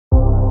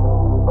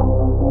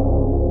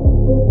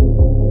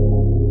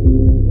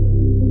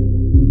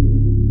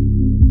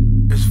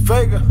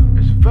Vega,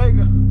 it's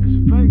Vega, it's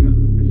Vega,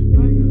 it's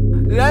Vega.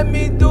 Let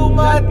me do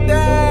my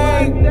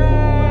thing.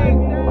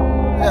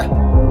 Yeah.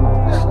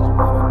 This is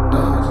what I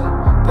do.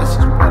 This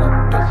is what I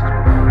do.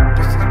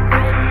 This is what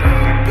I do.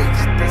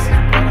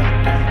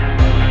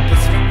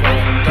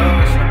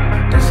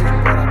 This is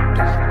what I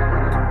do.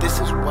 This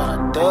is what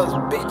I do.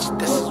 Bitch,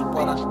 this is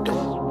what I do.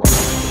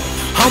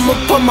 I'ma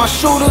put my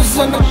shooters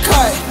in the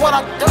cut. What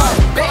I done,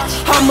 bitch.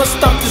 I'ma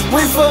stop this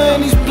reefer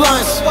and these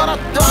blinds. What I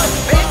done,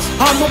 bitch.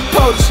 I'ma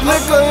pour this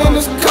liquor in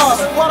this car.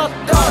 What I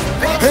done,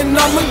 bitch. And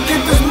I'ma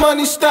get this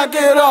money, stack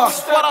it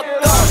off. What I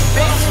done,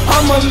 bitch.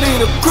 I'ma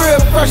leave the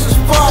crib fresh as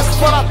fuck.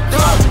 What I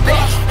done,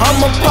 bitch.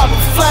 I'ma pop a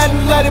flat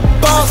and let it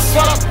bust.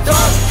 What I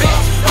done,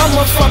 bitch.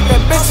 I'ma fuck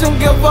that bitch and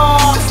give her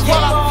off.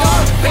 What I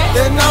done, bitch.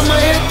 Then I'ma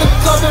hit the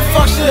club and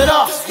fuck shit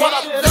off. What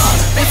I done.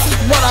 This is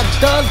what I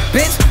does,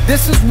 bitch.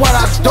 This is what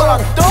I do.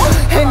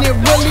 And it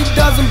really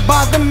doesn't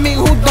bother me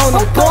who don't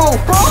approve.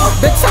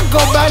 Bitch, I go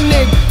by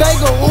nigga. They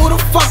go, who the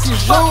fuck is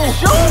you?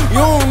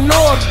 You don't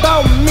know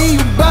about me,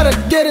 you better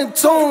get in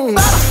tune.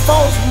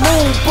 False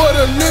move, put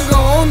a nigga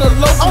on the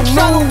local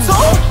news.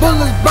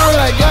 Bullets burn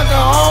like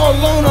alcohol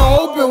on an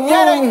open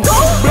wound.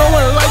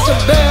 Blowing like the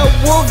bad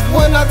wolf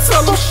when I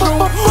tell them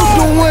shoot.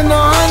 Doing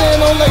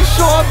 100 on they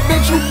short,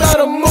 bitch, you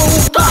better move.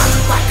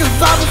 Cause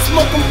I been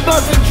smoking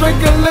blunts and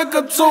drinking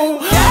liquor too.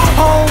 I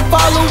don't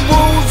follow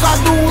rules, I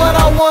do what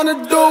I wanna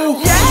do.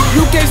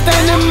 You can't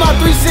stand in my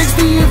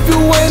 360 if you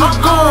ain't a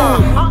goon.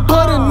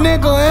 Put a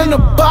nigga in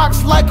a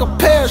box like a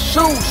pair of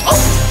shoes.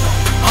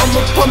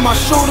 I'ma put my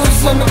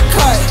shooters in the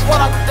cut.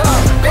 What I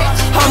done, bitch.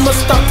 I'ma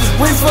stop this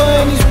reefer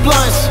and these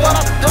blinds. What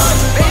I done,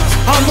 bitch.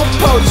 I'ma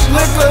pour this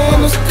liquor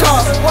in this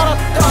car. What I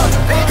done,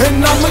 bitch.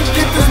 And I'ma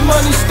get this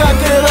money, stack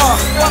it off.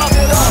 What I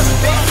done,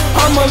 bitch.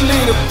 I'ma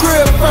leave the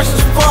crib fresh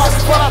as fuck.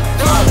 What I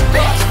done,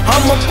 bitch.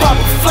 I'ma pop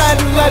a flat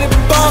and let it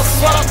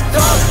bust. What I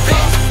done,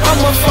 bitch.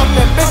 I'ma fuck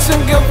that bitch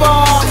and give her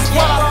off.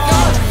 What I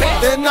done, bitch.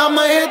 Then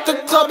I'ma hit the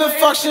club and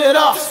fuck shit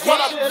off. What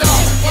I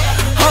done.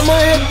 I'ma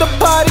hit the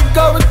party,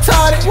 go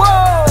retarded.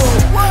 Whoa.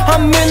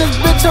 I'm in this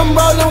bitch, I'm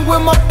rolling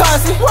with my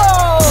posse.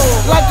 Whoa.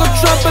 Like a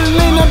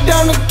trampoline, I'm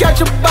down to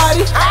catch a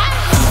body.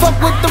 Fuck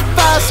with the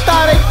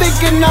 5-star, they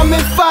thinking I'm in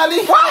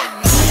folly.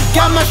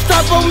 Got my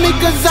strap on me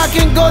cause I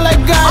can go like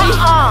Gotti.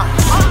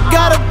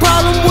 Got a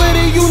problem with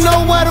it, you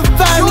know where to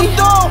find me.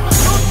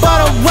 But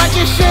a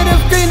racket shit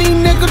if any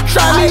nigga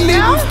try me.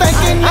 Leave him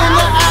stinking in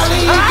the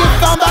alley. He get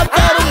found by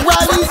better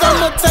rallies.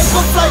 I'ma take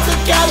a flight to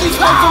Cali.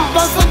 Smoke some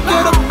blunts,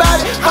 forget about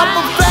it. Pop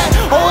a flat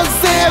or a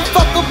Zan.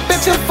 Fuck a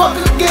bitch and fuck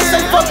again.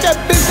 Say fuck that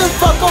bitch and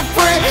fuck a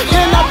friend.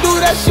 Then I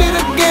do that shit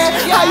again.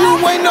 How you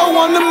ain't no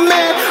one the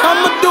man?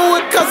 I'ma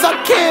do it cause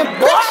I can,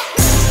 bitch.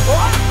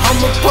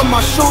 I'ma put my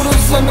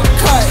shooters in the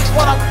cut.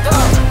 What I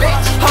done,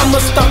 bitch.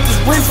 I'ma stop this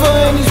reefer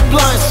and these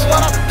blinds.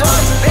 What I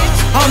done, bitch.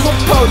 I'ma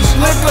pour this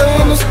liquor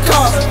in this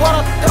car.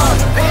 What I done,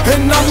 bitch.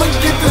 And I'ma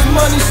get this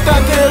money,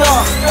 stack it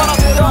off. What I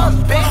done,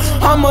 bitch.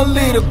 I'ma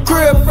leave the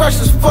crib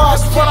fresh as fuck.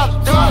 What I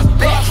done,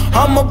 bitch.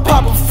 I'ma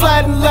pop a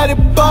flat and let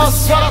it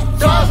bust. What I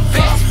done,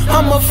 bitch.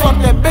 I'ma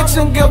fuck that bitch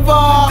and give her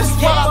off.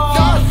 What I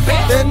done,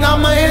 bitch. Then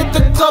I'ma hit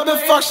the club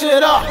and fuck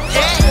shit up.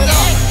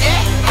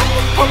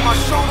 Put my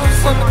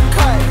shoulders in the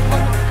cut.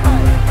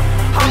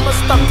 I'ma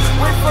stop this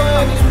reefer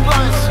and these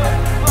blinds.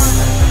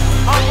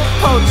 I'ma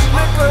pour this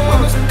liquor in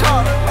this